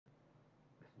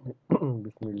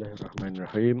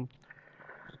Bismillahirrahmanirrahim.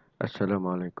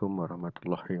 Assalamualaikum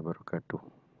warahmatullahi wabarakatuh.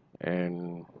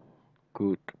 And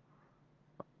good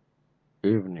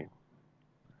evening.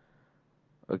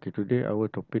 Okay, today our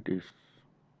topic is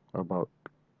about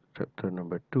chapter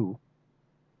number 2,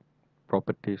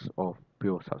 properties of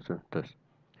pure substances.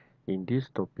 In this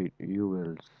topic, you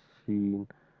will see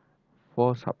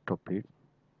four subtopics.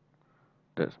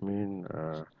 That means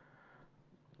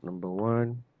number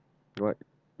one, what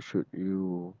should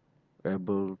you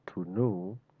able to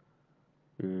know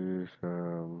is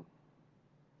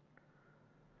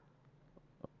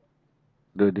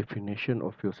the definition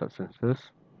of pure substances,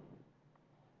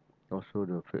 also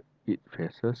the its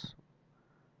phases,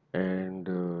 and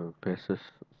the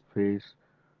phase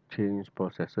change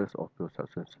processes of pure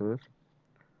substances.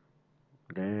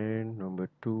 Then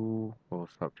number two, or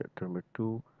subject number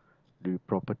two, the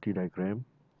property diagram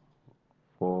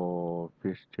for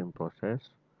phase change process.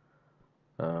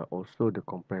 Also the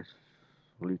compressed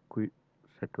liquid,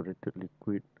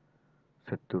 liquid,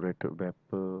 saturated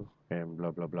vapor, and blah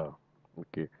blah blah.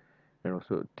 Okay, and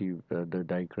also the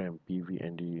diagram PV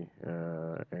and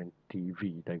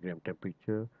TV diagram,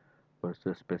 temperature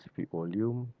versus specific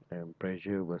volume, and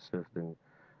pressure versus the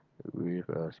with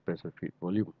a specific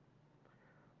volume.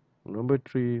 Number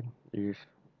three is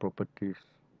properties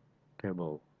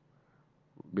table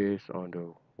based on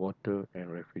the water and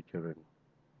refrigerant.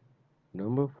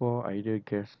 Number four, ideal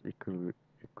gas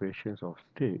equations of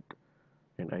state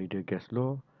and ideal gas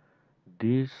law.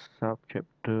 This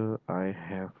subchapter I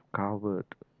have covered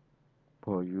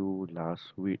for you last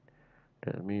week.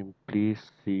 That means please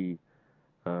see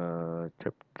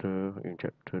chapter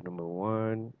number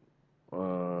one,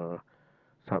 uh,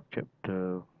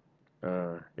 subchapter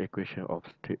equation of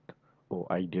state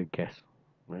or ideal gas.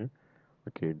 Right?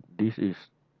 Okay, this is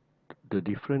the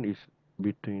difference is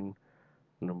between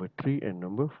number 3 and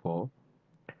number 4.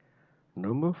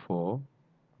 Number 4,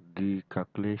 the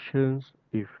calculations,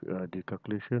 if the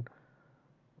calculation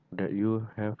that you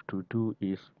have to do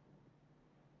is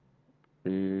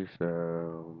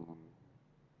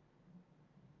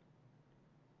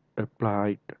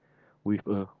applied with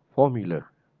a formula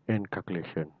and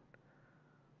calculation.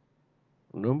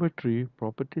 Number 3,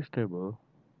 properties table.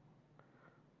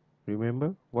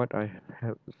 Remember what I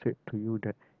have said to you,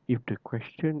 that if the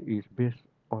question is based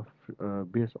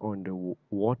on the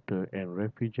water and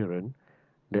refrigerant,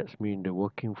 that's mean the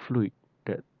working fluid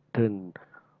that turn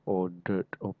or that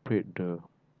operate the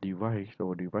device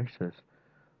or devices.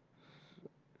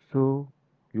 So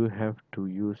you have to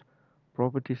use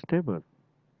properties table.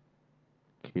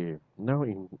 Okay, now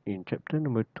in chapter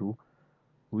number 2,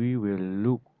 we will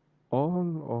look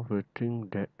all of the thing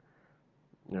that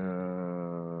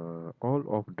all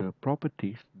of the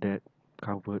properties that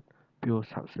covered pure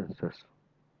substances.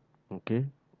 Okay,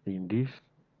 in this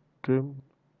term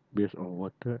based on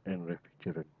water and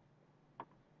refrigerant.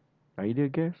 Ideal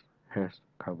gas has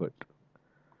covered.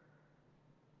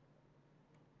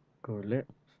 So let's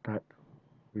start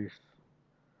with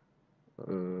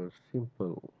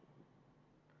simple.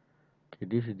 Okay,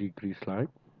 this is degree slide.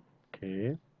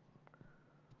 Okay,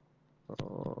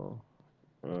 uh,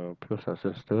 pure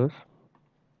substances.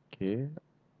 Okay,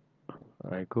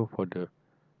 I go for the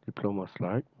diploma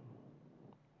slide.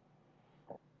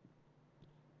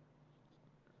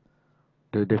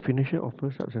 The definition of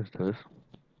pure substances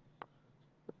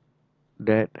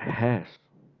that has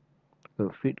a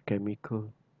fit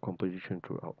chemical composition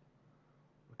throughout.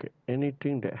 Okay,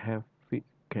 anything that have fit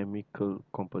chemical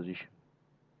composition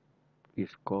is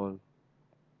called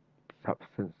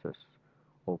substances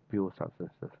or pure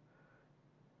substances.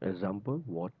 Example,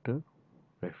 water,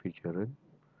 refrigerant.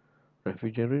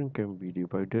 Refrigerant can be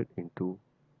divided into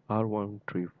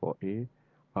R134A,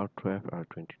 R12,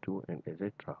 R22, and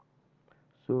etc.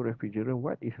 So refrigerant,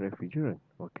 what is refrigerant?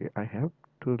 Okay, I have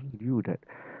told you that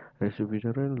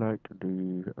refrigerant like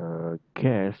the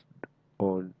gas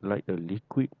or like a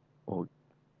liquid or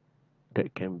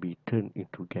that can be turned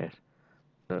into gas.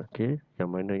 Okay,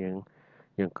 yang mana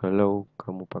yang kalau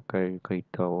kamu pakai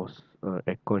kereta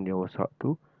aircon yang rosak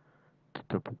tu,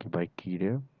 kita pergi baiki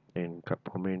dia, and kat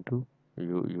komen tu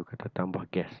you kata tambah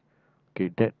gas. Okay,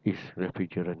 that is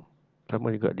refrigerant.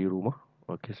 Sama juga di rumah.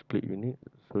 Okay, split unit.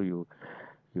 So you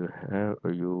have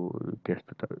you gas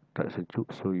tu tak sejuk,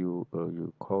 so you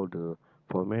call the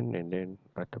foreman, and then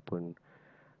ataupun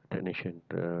technician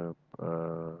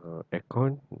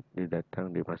aircon, dia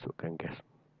datang, dia masukkan gas.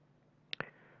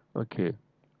 Okay,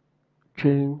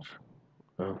 change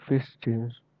phase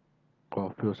change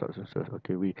of pure substances.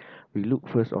 Okay, we look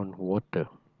first on water.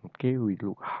 Okay, we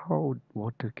look how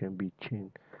water can be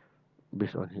changed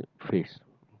based on its phase.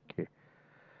 Okay,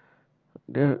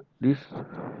 This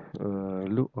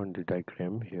look on the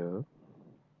diagram here,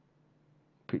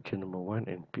 picture number 1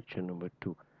 and picture number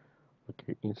 2.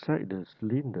 Okay, inside the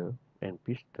cylinder and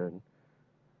piston,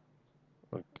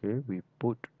 okay, we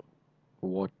put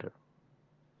water.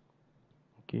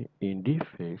 Okay, in this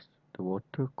phase, the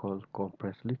water called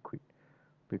compressed liquid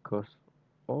because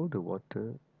all the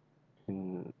water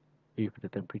in, if the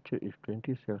temperature is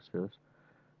 20 Celsius,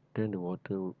 then the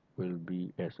water will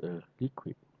be as a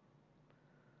liquid.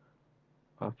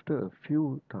 After a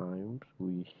few times,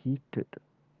 we heated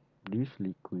this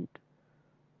liquid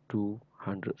to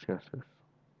 100 Celsius.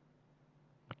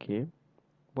 Okay,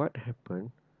 what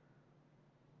happened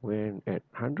when at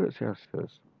 100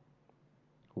 Celsius,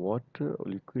 water or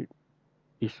liquid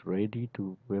is ready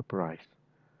to vaporize?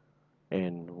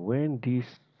 And when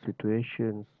these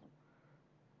situations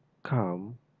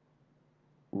come,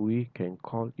 we can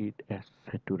call it as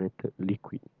saturated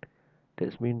liquid.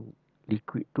 That means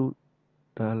liquid tu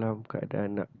dalam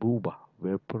keadaan nak berubah,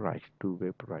 vaporize to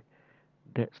vaporize.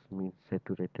 That means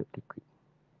saturated liquid.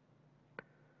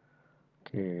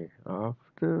 Okay,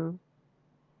 after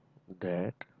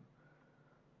that,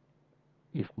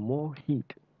 if more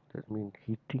heat, that means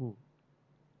heating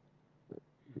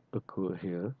occur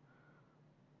here,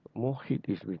 more heat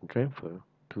is being transferred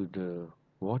to the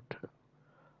water.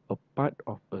 A part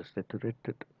of a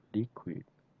saturated liquid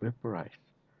vaporize.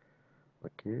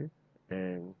 Okay,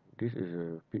 and this is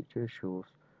a picture shows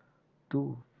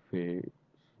two phase.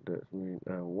 That means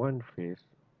one phase,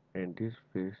 and this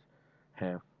phase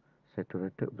have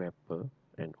saturated vapor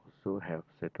and also have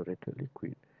saturated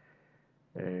liquid.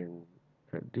 And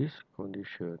at this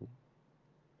condition,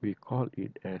 we call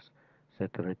it as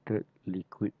saturated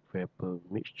liquid vapor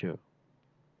mixture,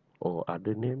 or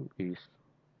other name is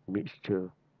mixture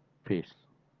phase,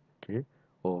 okay,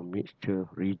 or mixture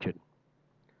region.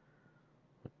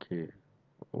 Okay,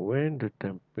 when the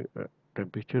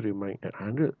temperature remain at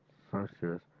 100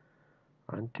 Celsius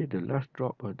until the last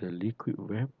drop of the liquid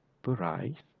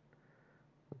vaporize.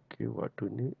 Okay, waktu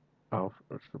ni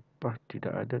selepas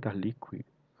tidak ada dah liquid,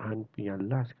 yang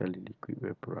last kali liquid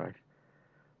vaporize,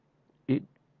 it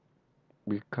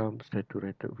becomes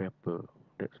saturated vapor.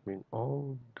 That means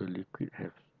all the liquid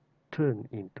has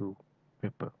turned into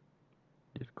vapor.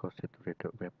 This is called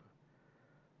saturated vapor.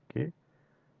 Okay.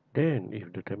 Then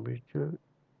if the temperature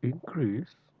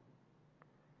increase,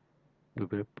 the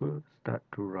vapor start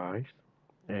to rise,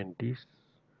 and this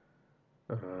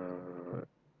uh,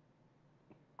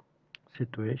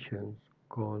 situations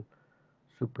called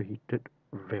superheated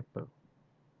vapor.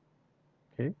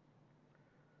 Okay.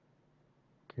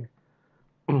 Okay.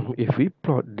 If we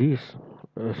plot these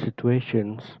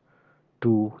situations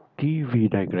to TV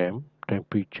diagram,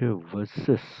 temperature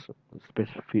versus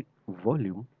specific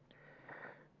volume,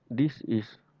 this is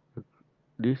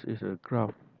this is a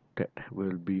graph that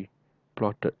will be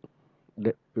plotted.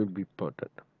 That will be plotted.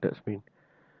 That means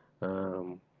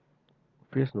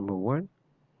phase number 1,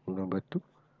 number 2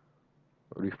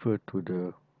 refer to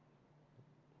the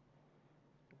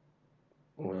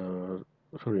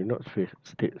sorry, not phase,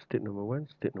 state number 1,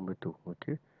 state number 2.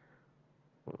 Okay,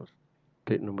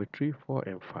 state number 3, 4,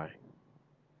 and 5.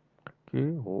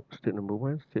 Okay, state number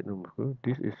 1, state number 2.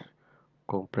 This is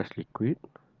compressed liquid.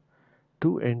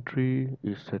 2 and 3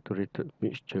 is saturated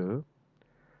mixture.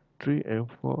 3 and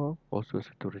 4 also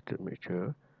saturated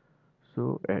mixture.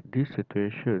 So at this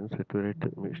situation,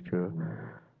 saturated mixture,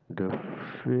 the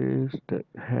phase that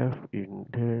have in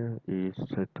there is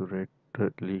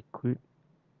saturated liquid.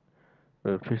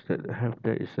 The phase that have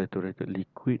there is saturated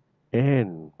liquid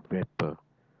and vapor.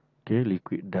 Okay,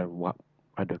 liquid dan wap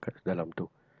ada kat dalam tu.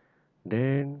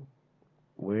 Then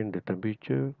when the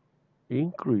temperature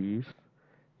increase,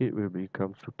 it will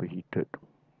become superheated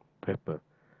vapor,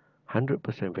 100%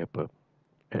 vapor.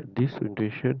 At this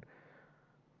condition,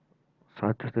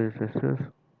 saturated gases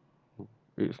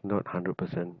is not 100%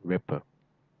 vapor.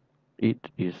 It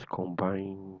is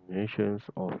combinations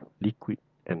of liquid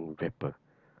and vapor.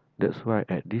 That's why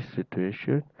at this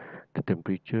situation, the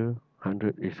temperature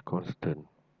 100 is constant.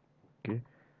 Okay.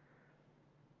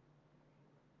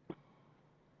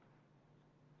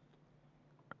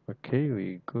 Okay,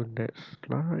 we go next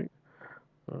slide.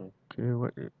 Okay,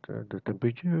 what is the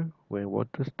temperature when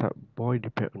water start boil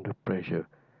depend on the pressure.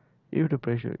 If the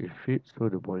pressure is fixed, so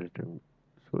the boiler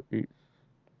so it's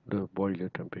the boiler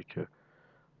temperature.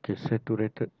 Okay,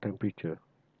 saturated temperature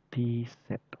T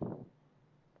set.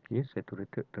 Okay,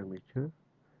 saturated temperature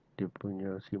dia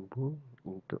punya simbol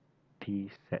untuk T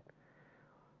set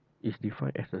is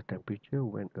defined as the temperature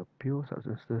when a pure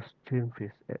substances change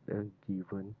phase at a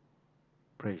given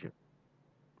pressure.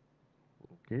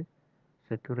 Okay,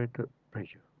 saturated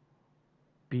pressure.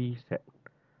 P set.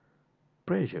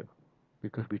 Pressure,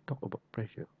 because we talk about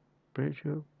pressure.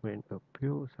 Pressure when a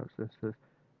pure substance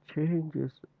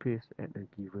changes phase at a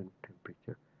given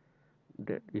temperature.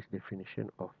 That is definition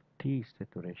of T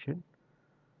saturation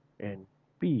and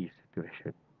P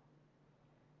saturation.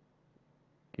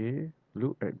 Okay,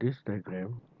 look at this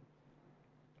diagram.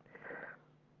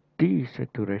 T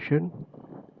saturation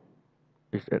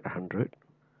is at 100.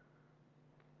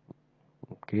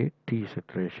 Okay, T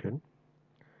saturation.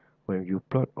 When you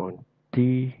plot on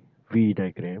T V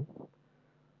diagram,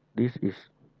 this is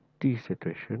T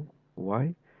saturation.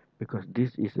 Why? Because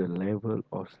this is the level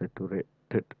of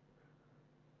saturated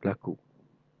laku.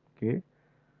 Okay,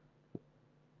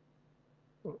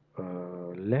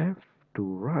 left to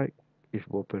right is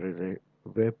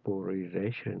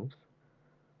vaporizations.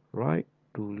 Right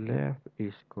to left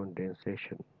is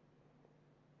condensation.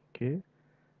 Okay,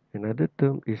 another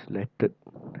term is latent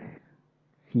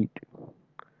heat.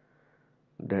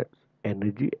 That's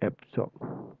energy absorbed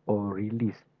or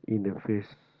released in the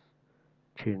phase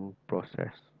change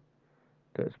process.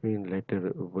 That means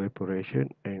later evaporation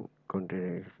and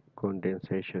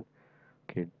condensation.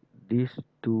 Okay, these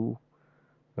two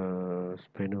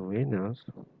phenomena,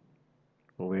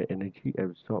 where energy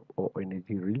absorbed or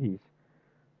energy released,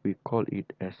 we call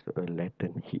it as a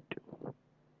latent heat.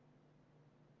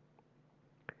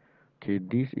 Okay,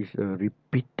 this is a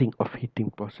repeating of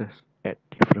heating process at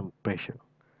different pressure.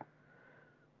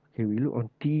 Okay, we look on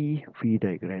TV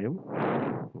diagram.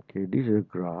 Okay, this is a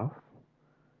graph.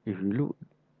 If you look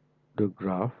the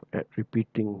graph at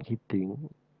repeating heating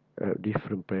at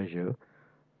different pressure,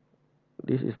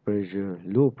 this is pressure,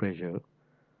 low pressure.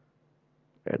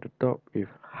 At the top is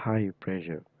high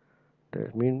pressure.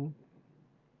 That means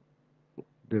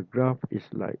the graph is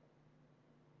like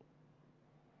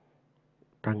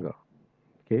tangga.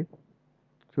 Okay,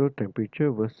 so temperature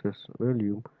versus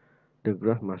volume, the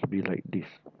graph must be like this,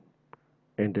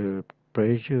 and the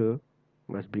pressure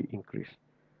must be increased.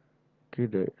 Okay,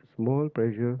 the small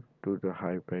pressure to the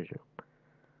high pressure.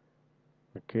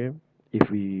 Okay, if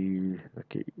we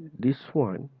this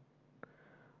one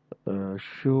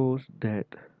shows that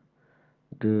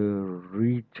the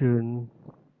region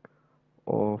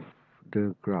of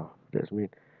the graph. That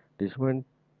means this one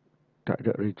tak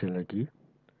ada region lagi.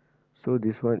 So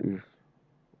this one is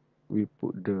we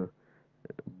put the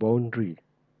boundary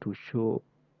to show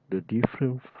the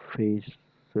different phases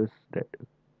that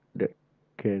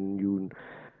can you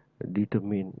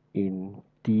determine in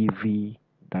TV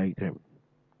diagram.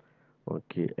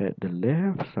 Okay, at the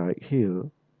left side here,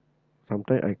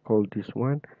 sometimes I call this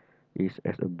one is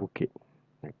as a bouquet.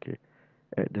 Okay,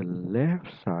 at the left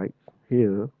side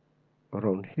here,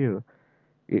 around here,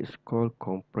 it's called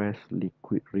compressed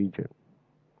liquid region.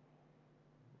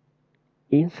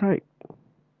 Inside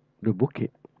the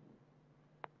bouquet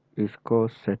is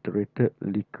called saturated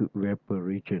liquid vapor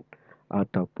region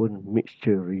ataupun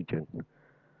mixture region.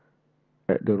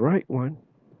 At the right one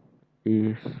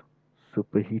is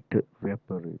superheated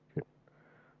vapor region.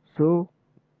 So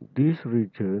this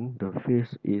region, the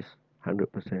phase is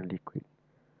 100% liquid.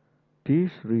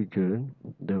 This region,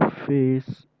 the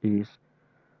phase is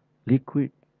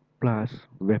liquid plus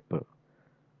vapor.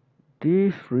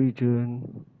 This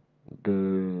region,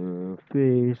 the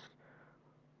phase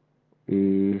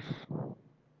is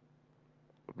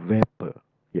vapor,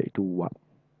 yaitu uap.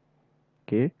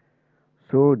 Okay,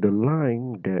 so the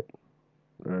line that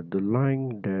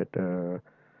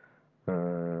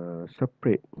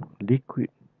separate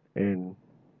liquid and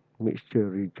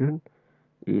mixture region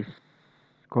is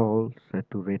called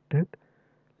saturated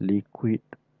liquid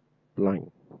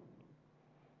line.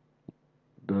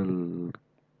 The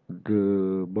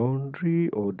the boundary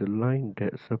or the line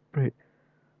that separate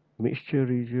mixture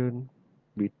region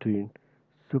between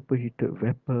superheated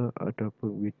vapor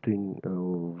ataupun between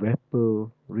vapor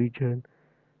region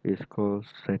is called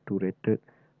saturated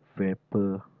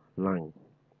vapor line.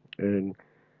 And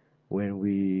when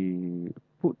we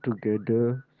put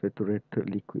together saturated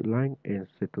liquid line and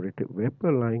saturated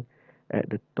vapor line, at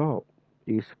the top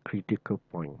is critical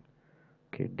point.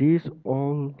 Okay, these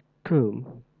all term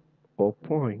or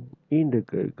point in the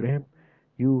diagram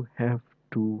you have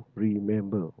to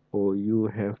remember, or you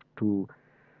have to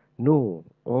know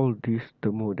all this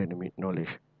thermodynamic knowledge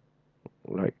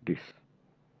like this.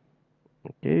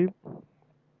 Okay,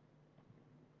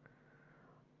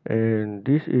 and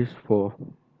this is for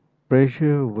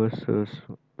pressure versus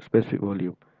specific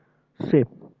volume. Same,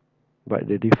 but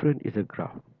the difference is a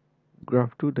graph.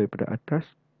 Graph tu daripada atas,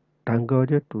 tangga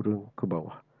je turun ke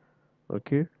bawah.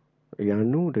 Okay,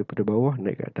 yang nu daripada bawah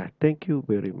naik ke atas. Thank you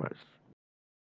very much.